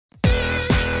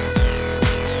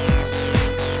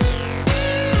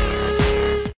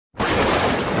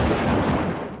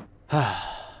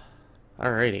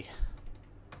Alrighty.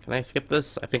 Can I skip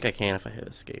this? I think I can if I hit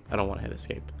escape. I don't want to hit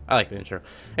escape. I like the intro.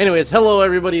 Anyways, hello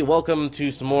everybody. Welcome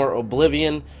to some more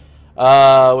Oblivion,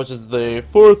 which is the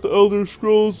 4th Elder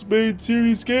Scrolls main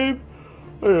series game.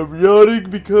 I am yawning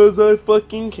because I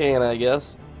fucking can, I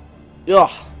guess.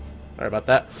 Ugh. Sorry about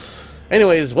that.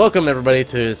 Anyways, welcome everybody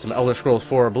to some Elder Scrolls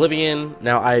 4 Oblivion.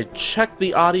 Now, I checked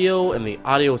the audio, and the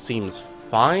audio seems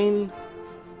fine.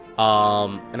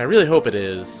 And I really hope it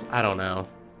is. I don't know.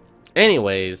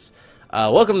 Anyways,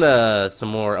 welcome to some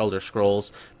more Elder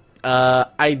Scrolls.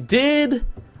 I did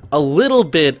a little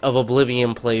bit of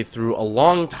Oblivion playthrough a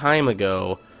long time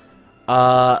ago.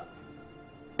 And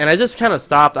I just kind of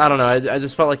stopped. I don't know. I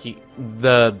just felt like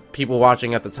the people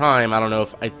watching at the time, I don't know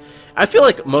if I feel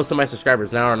like most of my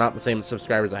subscribers now are not the same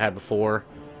subscribers I had before,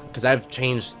 because I've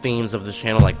changed themes of this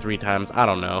channel like 3 times. I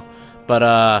don't know.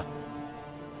 But,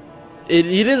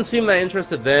 you didn't seem that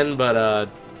interested then, but,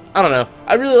 I don't know.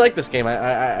 I really like this game.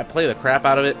 I play the crap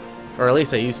out of it, or at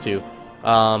least I used to.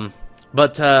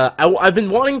 But I've been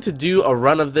wanting to do a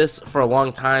run of this for a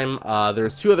long time.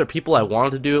 There's 2 other people I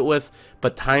wanted to do it with,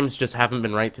 but times just haven't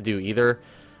been right to do either.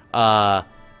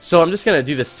 So I'm just going to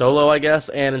do this solo, I guess,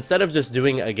 and instead of just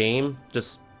doing a game,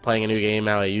 just playing a new game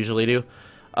how I usually do,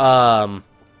 I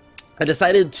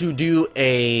decided to do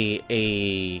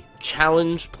a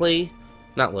challenge play.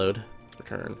 Not load.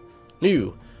 Return.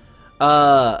 New.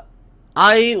 I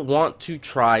want to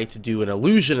try to do an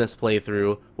illusionist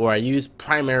playthrough where I use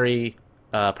primarily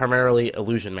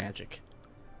illusion magic.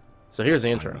 So here's the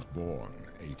intro. I was born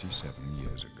 87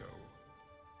 years ago.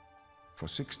 For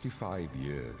 65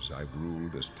 years, I've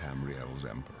ruled as Tamriel's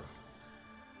emperor.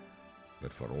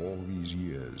 But for all these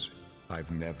years,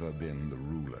 I've never been the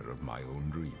ruler of my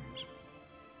own dreams.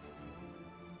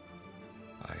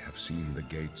 I have seen the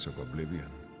gates of Oblivion,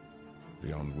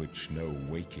 beyond which no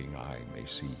waking eye may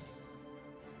see.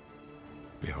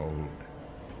 Behold,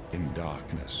 in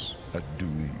darkness, a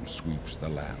doom sweeps the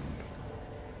land.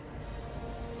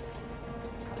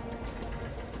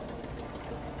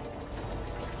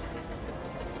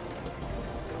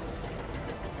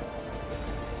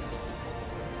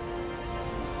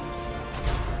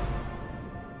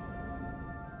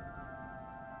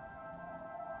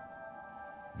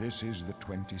 This is the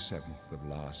 27th of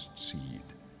last seed,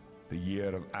 the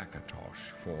year of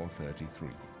Akatosh 433.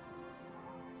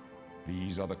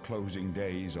 These are the closing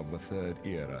days of the 3rd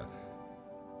era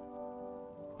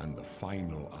and the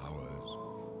final hours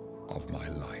of my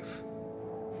life.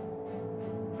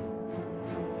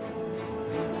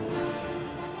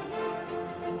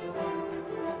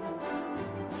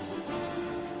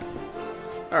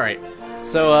 Alright,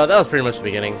 so that was pretty much the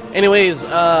beginning. Anyways,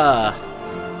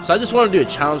 so I just want to do a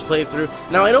challenge playthrough.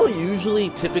 Now, I don't usually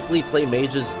typically play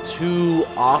mages too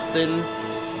often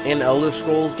in Elder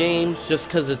Scrolls games, just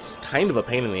because it's kind of a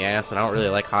pain in the ass, and I don't really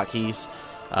like hotkeys,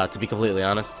 to be completely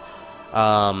honest.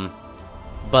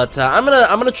 But I'm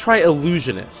gonna try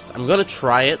Illusionist. I'm gonna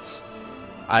try it.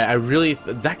 I really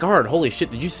that guard, holy shit!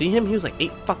 Did you see him? He was like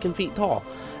 8 fucking feet tall.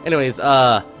 Anyways,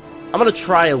 I'm gonna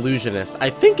try Illusionist.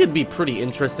 I think it'd be pretty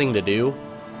interesting to do.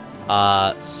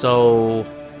 So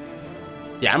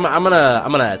yeah, I'm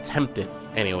gonna attempt it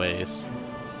anyways.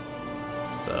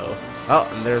 So. Oh,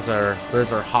 and there's our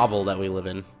hovel that we live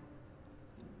in.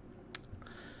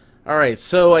 Alright,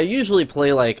 so I usually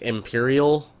play, like,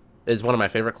 Imperial is one of my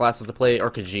favorite classes to play,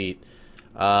 or Khajiit.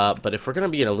 But if we're gonna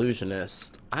be an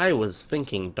Illusionist, I was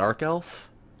thinking Dark Elf,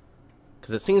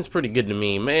 because it seems pretty good to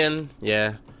me, man.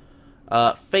 Yeah.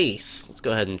 Face. Let's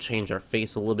go ahead and change our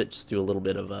face a little bit, just do a little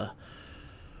bit of a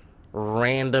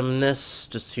randomness,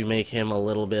 just to make him a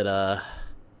little bit, yeah,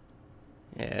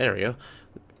 there we go.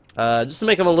 Just to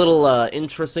make him a little,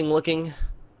 interesting looking.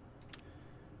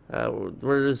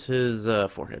 Where's his,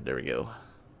 forehead? There we go.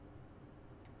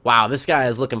 Wow, this guy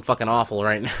is looking fucking awful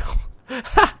right now.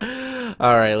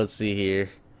 Alright, let's see here.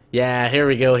 Yeah, here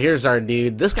we go. Here's our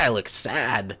dude. This guy looks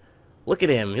sad. Look at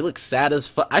him. He looks sad as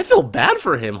fuck. I feel bad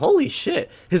for him. Holy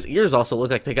shit. His ears also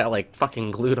look like they got, like,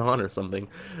 fucking glued on or something.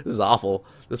 This is awful.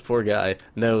 This poor guy.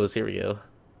 Nose. Here we go.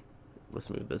 Let's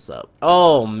move this up.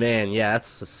 Oh, man. Yeah,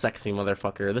 that's a sexy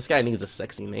motherfucker. This guy needs a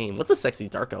sexy name. What's a sexy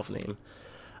dark elf name?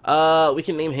 We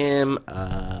can name him,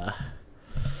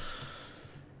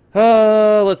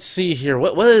 let's see here.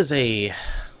 What is a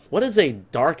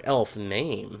dark elf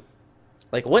name?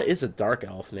 Like, what is a dark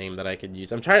elf name that I could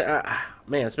use? I'm trying,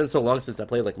 man, it's been so long since I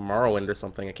played, like, Morrowind or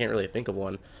something. I can't really think of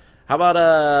one. How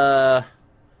about,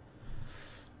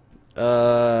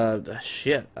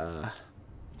 shit,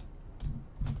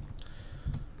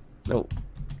 no.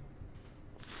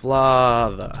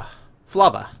 Fla'thier.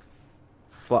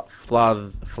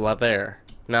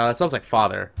 No, that sounds like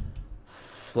father.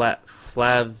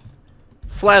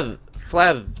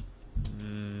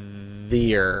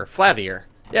 Fla'thier. Fla'thier.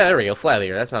 Yeah, there we go.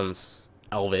 Fla'thier. That sounds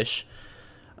elvish.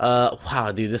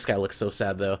 Wow, dude, this guy looks so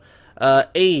sad though.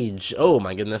 Age. Oh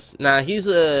my goodness. Nah, he's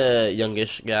a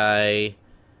youngish guy.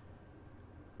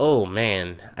 Oh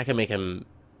man, I can make him.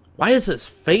 Why does his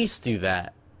face do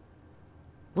that?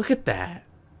 Look at that.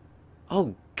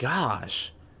 Oh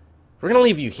gosh. We're gonna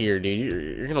leave you here,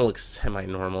 dude. You're gonna look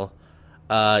semi-normal.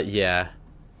 Yeah.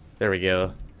 There we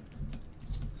go.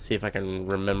 See if I can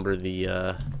remember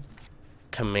the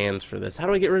commands for this. How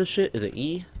do I get rid of shit? Is it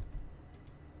E?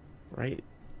 Right?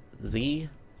 Z?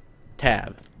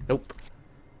 Tab. Nope.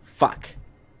 Fuck.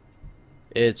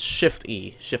 It's Shift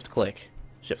E. Shift click.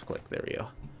 Shift click. There we go.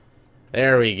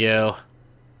 There we go.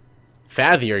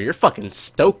 Fla'thier, you're fucking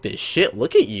stoked as shit.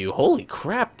 Look at you. Holy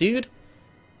crap, dude.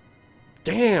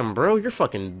 Damn, bro. You're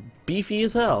fucking beefy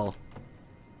as hell.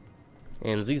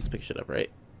 And Z's pick shit up, right?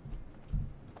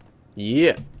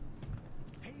 Yeah.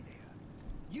 Hey there.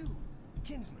 You,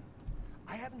 kinsman.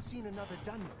 I haven't seen another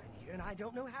Dunmer in here, and I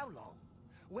don't know how long.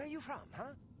 Where you from,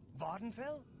 huh?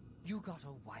 Vardenfell? You got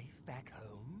a wife back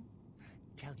home?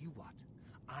 Tell you what,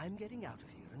 I'm getting out of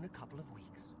here in a couple of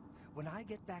weeks. When I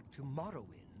get back to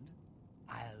Morrowind,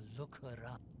 I'll look her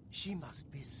up. She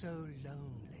must be so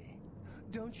lonely.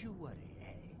 Don't you worry,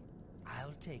 eh?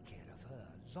 I'll take care of her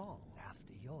long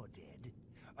after you're dead.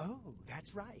 Oh,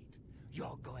 that's right.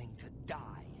 You're going to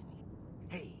die.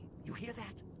 Hey, you hear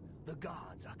that? The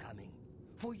guards are coming.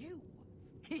 For you.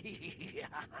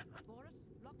 Boris,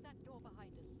 lock that door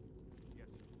behind us. Yes,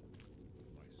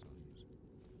 my sons.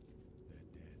 They're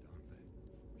dead, aren't they?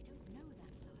 We don't know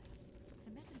that, sire.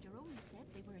 The messenger only said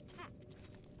they were attacked.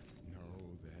 No,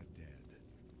 they're dead.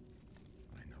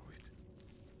 I know it.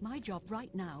 My job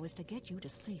right now is to get you to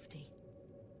safety.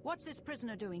 What's this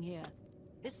prisoner doing here?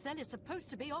 This cell is supposed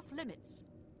to be off limits.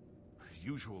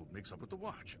 Usual mix-up with the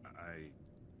watch.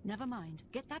 Never mind.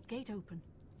 Get that gate open.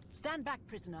 Stand back,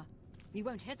 prisoner. We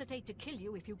won't hesitate to kill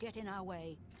you if you get in our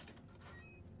way.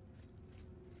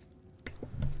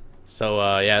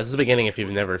 So, yeah, this is the beginning if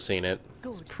you've never seen it.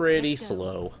 It's Good. pretty Let's go.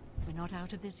 slow. We're not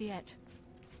out of this yet.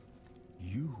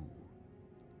 You.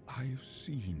 I've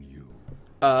seen you.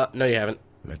 No you haven't.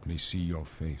 Let me see your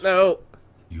face. No!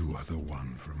 You are the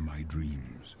one from my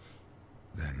dreams.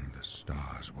 Then the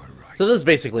stars were right. So this is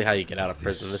basically how you get out of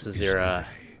prison. This is your, the way.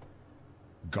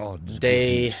 God's give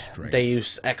me strength.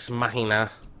 Deus Ex Machina.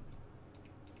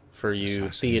 For you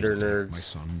theater Assassins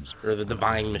attack my nerds. sons, Or the and I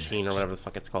Divine am Machine, or next. whatever the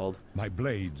fuck it's called. My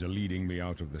blades are leading me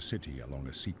out of the city along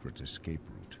a secret escape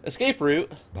route. Escape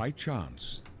route? By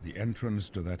chance, the entrance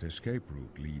to that escape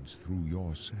route leads through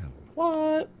your cell.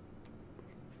 What?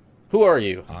 Who are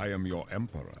you? I am your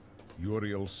emperor,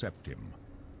 Uriel Septim.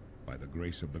 By the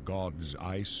grace of the gods,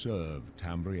 I serve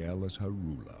Tamriel as her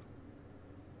ruler.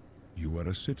 You are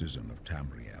a citizen of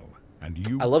Tamriel, and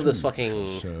you I love this too fucking-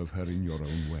 shall serve her in your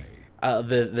own way.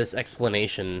 This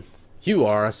explanation. You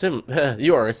are a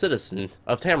you are a citizen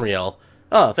of Tamriel.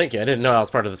 Oh, thank you. I didn't know I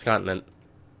was part of this continent.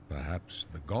 Perhaps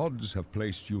the gods have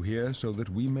placed you here so that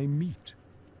we may meet.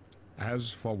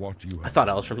 As for what you have I thought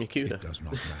I was done, from Yakuta. it does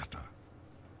not matter.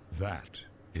 That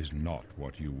is not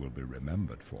what you will be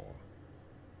remembered for.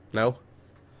 No?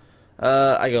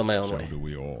 I go my own So way. do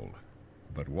we all.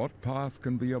 But what path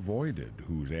can be avoided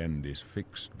whose end is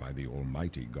fixed by the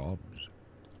almighty gods?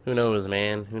 Who knows,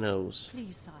 man? Who knows?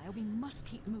 Please, sire, we must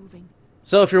keep moving.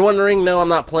 So if you're wondering, no, I'm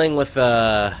not playing with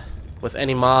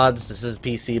any mods. This is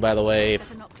PC, by the way. If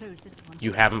Better not close this one.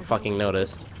 you haven't There's fucking no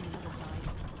noticed. from the other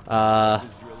side.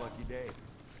 This is your lucky day.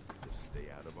 Just stay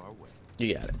out of our way.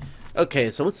 You got it.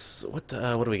 Okay, so what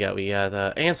do we got? We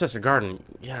got Ancestor Garden.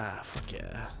 Yeah, fuck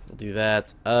yeah. We'll do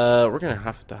that. We're gonna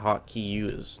have to hotkey you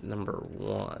as number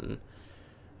 1.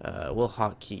 We'll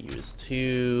hotkey you as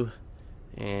 2.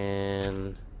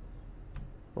 And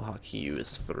we'll hotkey you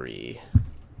as 3.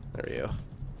 There we go.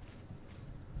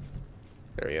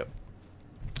 There we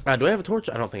go. Do I have a torch?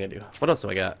 I don't think I do. What else do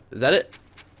I got? Is that it?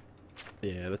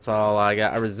 Yeah, that's all I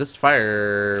got. I resist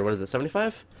fire. What is it?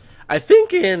 75? I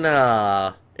think in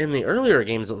the earlier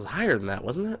games it was higher than that,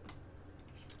 wasn't it?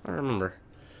 I don't remember.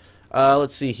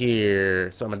 Let's see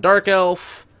here. So I'm a dark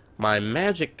elf. My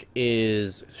magic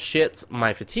is shit.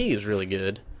 My fatigue is really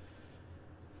good.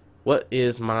 What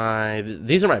is my...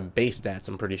 These are my base stats,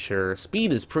 I'm pretty sure.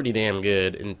 Speed is pretty damn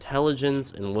good.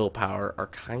 Intelligence and willpower are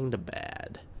kind of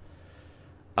bad.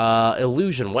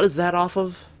 Illusion. What is that off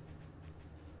of?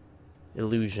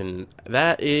 Illusion.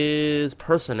 That is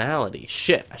personality.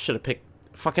 Shit, I should have picked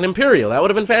fucking Imperial. That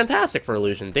would have been fantastic for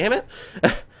illusion. Damn it.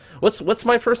 What's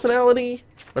my personality?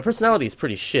 My personality is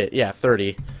pretty shit. Yeah,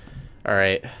 30.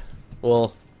 Alright.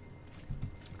 Well,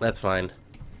 That's fine.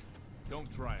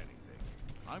 Don't try anything.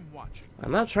 I'm watching.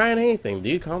 I'm not trying anything,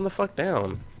 dude. Calm the fuck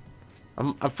down.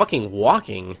 I'm fucking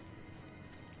walking.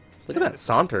 Just look at that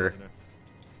saunter.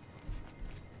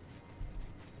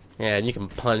 Yeah, and you can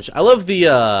punch. I love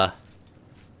the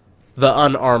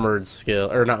unarmored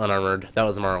skill, or not unarmored. That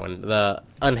was Marwyn. The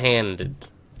unhanded,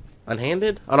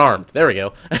 unarmed. There we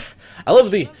go. I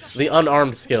love the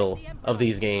unarmed skill of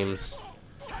these games.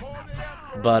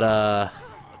 But oh,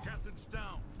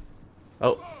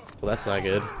 well, that's not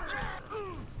good.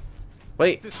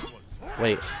 Wait,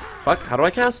 fuck. How do I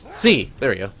cast? C.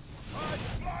 There we go.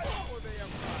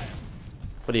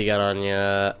 What do you got on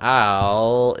ya?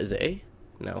 Owl. Is it A?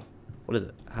 No. What is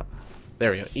it? How?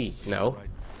 There we go. E. No.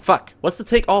 Fuck. What's the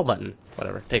take all button?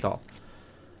 Whatever. Take all.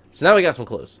 So now we got some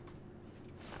clues.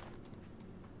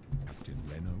 Captain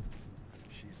Leno?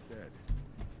 She's dead.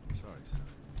 Sorry, son.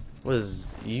 What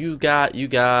is you got? You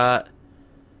got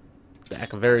the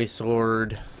Akaveri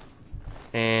sword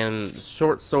and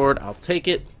short sword. I'll take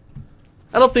it.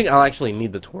 I don't think I'll actually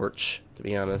need the torch, to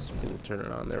be honest. We can turn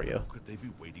it on. There we go. Could they be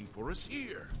waiting for us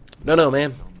here? No,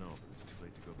 man. Don't know, but it's too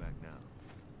late to go back now.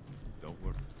 Don't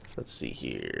worry. Let's see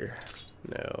here.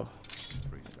 No.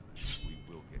 Precise. We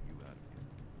will get you out of here.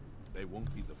 They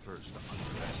won't be the first to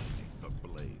underestimate the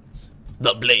blades. The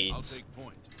I'll blades. take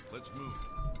point. Let's move.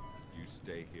 You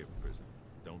stay here, prisoner.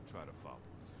 Don't try to follow us.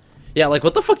 Yeah, like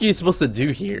what the fuck are you supposed to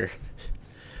do here?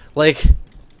 like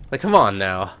come on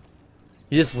now.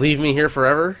 You just leave me here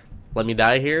forever? Let me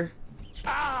die here?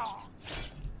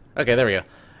 Okay, there we go.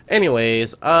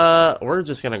 Anyways, we're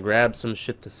just gonna grab some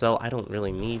shit to sell. I don't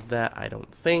really need that, I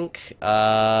don't think.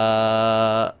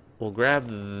 We'll grab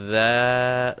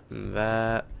that and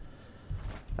that.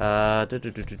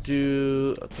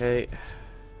 Okay.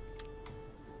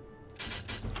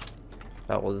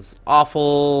 That was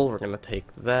awful. We're gonna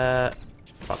take that.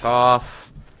 Fuck off.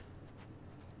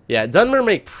 Yeah, Dunmer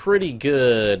make pretty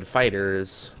good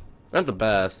fighters. Not the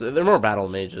best. They're more battle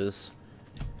mages.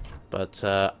 But,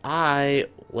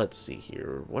 let's see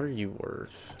here. What are you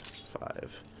worth?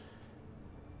 5.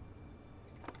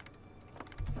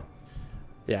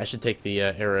 Yeah, I should take the,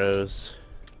 arrows.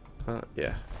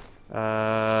 Yeah.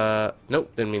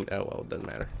 Nope, didn't mean, oh, well, it doesn't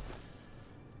matter.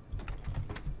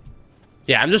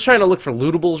 Yeah, I'm just trying to look for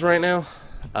lootables right now.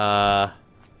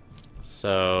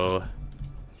 So...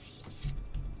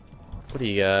 What do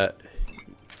you got?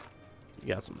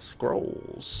 You got some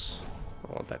scrolls. I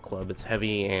don't want that club. It's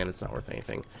heavy and it's not worth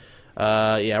anything.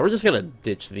 Yeah, we're just gonna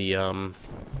ditch the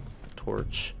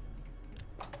torch.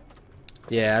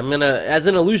 Yeah, I'm gonna. As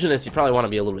an illusionist, you probably want to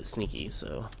be a little bit sneaky.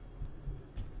 So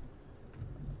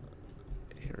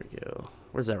here we go.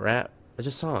 Where's that rat? I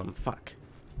just saw him. Fuck.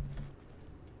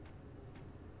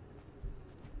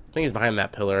 I think he's behind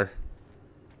that pillar.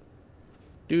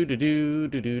 Do do do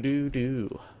do do do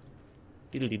do.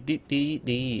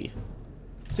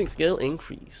 Sync scale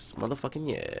increase.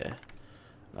 Motherfucking yeah.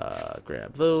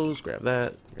 Grab those, grab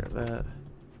that, grab that.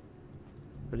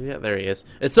 Where do you get? There he is.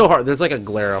 It's so hard. There's like a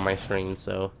glare on my screen,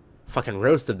 so fucking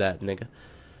roasted that nigga.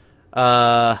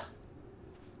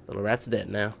 Little rat's dead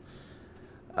now.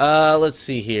 Let's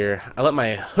see here. I let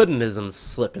my hoodenism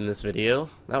slip in this video.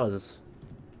 That was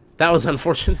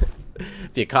unfortunate.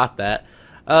 If you caught that.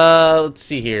 Let's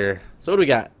see here. So what do we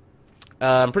got?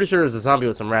 I'm pretty sure there's a zombie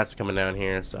with some rats coming down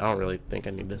here, so I don't really think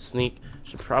I need to sneak.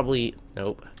 Should probably...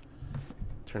 Nope.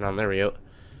 Turn on... There we go.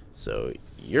 So,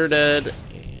 you're dead,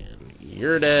 and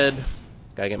you're dead.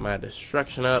 Gotta get my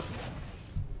destruction up.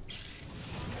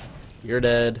 You're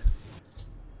dead.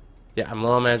 Yeah, I'm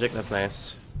low on magic. That's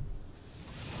nice.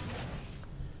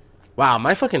 Wow,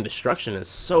 my fucking destruction is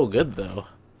so good, though.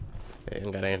 Okay,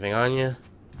 ain't got anything on you.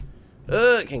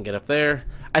 Can't get up there.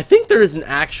 I think there is an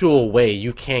actual way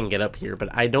you can get up here, but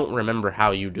I don't remember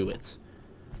how you do it.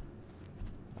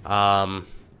 Because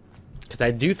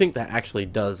I do think that actually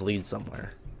does lead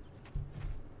somewhere.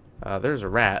 There's a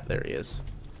rat. There he is.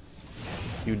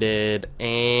 You did,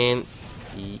 and...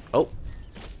 Oh.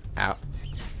 Ow.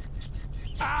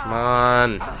 Come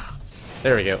on.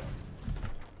 There we go.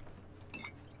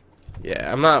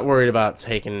 Yeah, I'm not worried about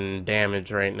taking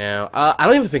damage right now. I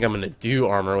don't even think I'm going to do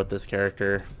armor with this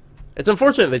character. It's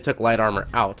unfortunate they took light armor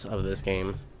out of this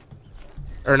game.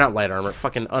 Or not light armor,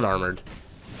 fucking unarmored.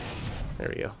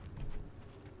 There we go.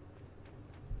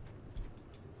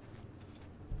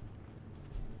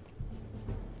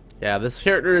 Yeah, this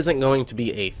character isn't going to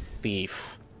be a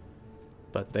thief.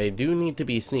 But they do need to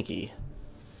be sneaky.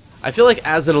 I feel like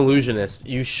as an illusionist,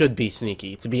 you should be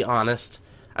sneaky, to be honest.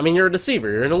 I mean, you're a deceiver,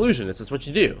 you're an illusionist, that's what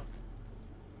you do.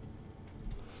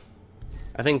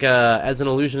 I think as an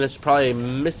illusionist, probably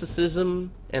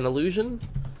mysticism and illusion,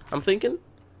 I'm thinking.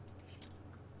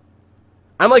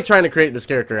 I'm like trying to create this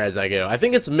character as I go. I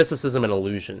think it's mysticism and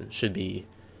illusion should be.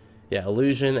 Yeah,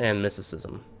 illusion and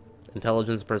mysticism.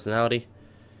 Intelligence, personality.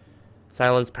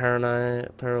 Silence,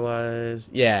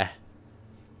 paralyzed. Yeah.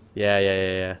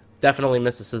 Yeah. Definitely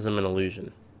mysticism and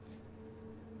illusion.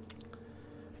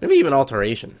 Maybe even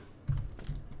alteration.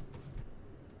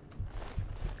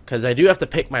 Because I do have to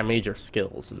pick my major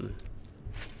skills, and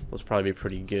those probably be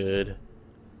pretty good.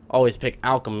 Always pick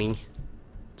alchemy.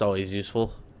 It's always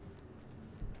useful.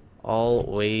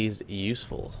 Always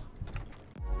useful.